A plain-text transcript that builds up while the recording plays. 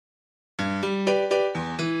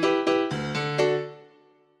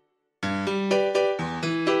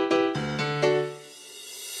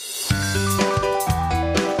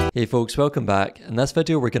Hey folks, welcome back. In this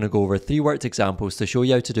video we're going to go over 3 worked examples to show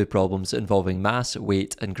you how to do problems involving mass,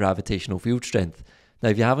 weight and gravitational field strength. Now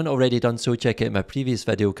if you haven't already done so, check out my previous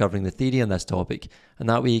video covering the theory on this topic, and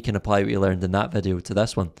that way you can apply what you learned in that video to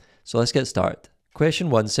this one. So let's get started. Question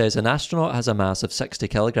 1 says an astronaut has a mass of 60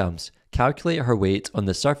 kilograms. Calculate her weight on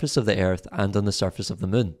the surface of the Earth and on the surface of the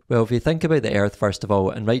Moon. Well, if you think about the Earth first of all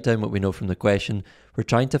and write down what we know from the question, we're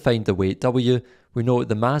trying to find the weight W, we know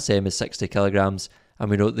the mass M is 60 kilograms, and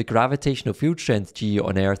we know that the gravitational field strength G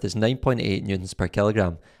on Earth is 9.8 newtons per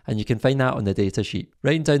kilogram, and you can find that on the data sheet.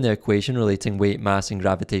 Writing down the equation relating weight, mass and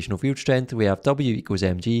gravitational field strength, we have W equals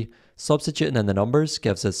mg. Substituting in the numbers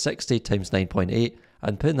gives us 60 times 9.8,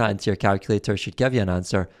 and putting that into your calculator should give you an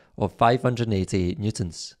answer of 588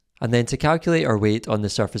 newtons. And then to calculate our weight on the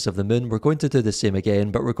surface of the Moon, we're going to do the same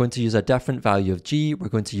again, but we're going to use a different value of G. We're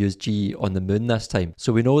going to use G on the Moon this time.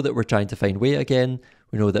 So we know that we're trying to find weight again.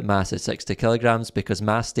 We know that mass is 60 kilograms because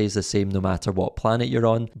mass stays the same no matter what planet you're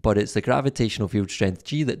on, but it's the gravitational field strength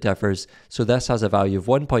G that differs, so this has a value of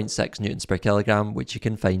 1.6 newtons per kilogram, which you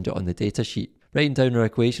can find on the data sheet. Writing down our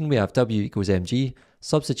equation, we have W equals mg.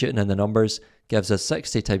 Substituting in the numbers gives us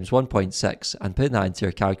 60 times 1.6, and putting that into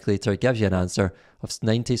your calculator gives you an answer of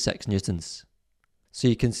 96 newtons. So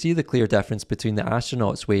you can see the clear difference between the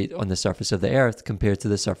astronaut's weight on the surface of the Earth compared to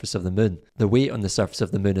the surface of the Moon. The weight on the surface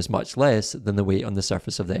of the Moon is much less than the weight on the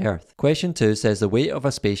surface of the Earth. Question 2 says the weight of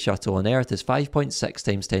a space shuttle on Earth is 5.6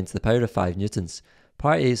 times 10 to the power of 5 newtons.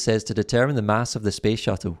 Part A says to determine the mass of the space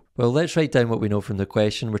shuttle. Well, let's write down what we know from the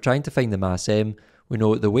question. We're trying to find the mass M. We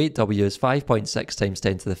know the weight W is 5.6 times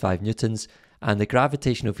 10 to the 5 newtons, and the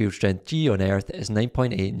gravitational field strength G on Earth is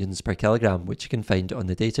 9.8 newtons per kilogram, which you can find on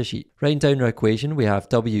the data sheet. Writing down our equation, we have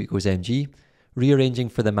W equals mg. Rearranging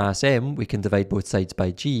for the mass M, we can divide both sides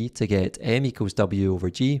by G to get M equals W over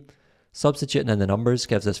G. Substituting in the numbers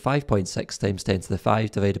gives us 5.6 times 10 to the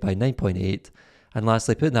 5 divided by 9.8. And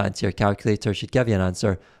lastly, putting that into your calculator should give you an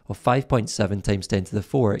answer of 5.7 times 10 to the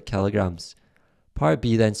 4 kilograms. Part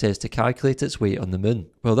B then says to calculate its weight on the Moon.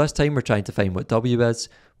 Well, this time we're trying to find what W is.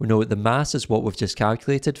 We know that the mass is what we've just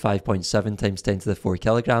calculated, 5.7 times 10 to the 4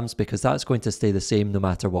 kilograms, because that's going to stay the same no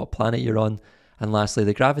matter what planet you're on. And lastly,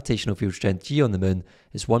 the gravitational field strength G on the Moon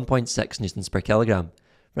is 1.6 newtons per kilogram.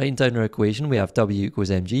 Writing down our equation, we have W equals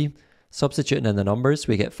mg. Substituting in the numbers,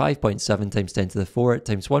 we get 5.7 times 10 to the 4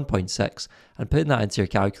 times 1.6, and putting that into your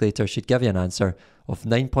calculator should give you an answer of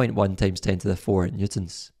 9.1 times 10 to the 4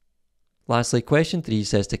 newtons. Lastly, question 3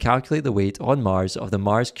 says to calculate the weight on Mars of the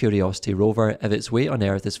Mars Curiosity rover if its weight on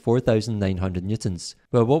Earth is 4,900 newtons.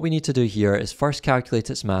 Well, what we need to do here is first calculate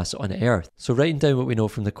its mass on Earth. So writing down what we know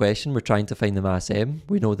from the question, we're trying to find the mass M.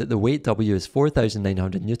 We know that the weight W is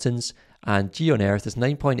 4,900 newtons, and G on Earth is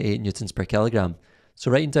 9.8 newtons per kilogram.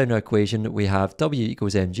 So writing down our equation, we have W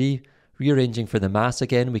equals mg. Rearranging for the mass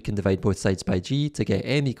again, we can divide both sides by G to get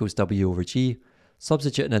M equals W over G.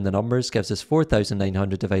 Substituting in the numbers gives us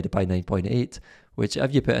 4,900 divided by 9.8, which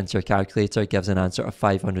if you put into your calculator gives an answer of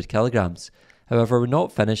 500 kilograms. However, we're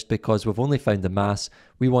not finished because we've only found the mass.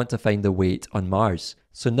 We want to find the weight on Mars.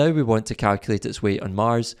 So now we want to calculate its weight on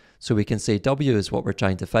Mars, so we can say W is what we're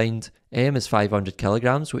trying to find. M is 500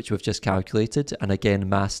 kilograms, which we've just calculated, and again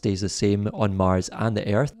mass stays the same on Mars and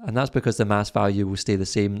the Earth, and that's because the mass value will stay the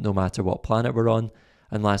same no matter what planet we're on.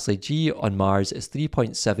 And lastly, G on Mars is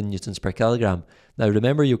 3.7 newtons per kilogram. Now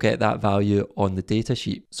remember, you'll get that value on the data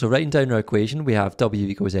sheet. So writing down our equation, we have W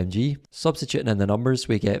equals mg. Substituting in the numbers,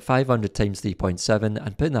 we get 500 times 3.7,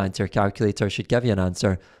 and putting that into your calculator should give you an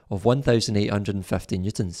answer of 1,850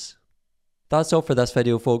 newtons. That's all for this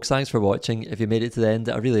video, folks. Thanks for watching. If you made it to the end,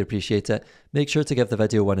 I really appreciate it. Make sure to give the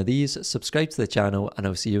video one of these, subscribe to the channel, and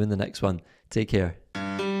I'll see you in the next one. Take care.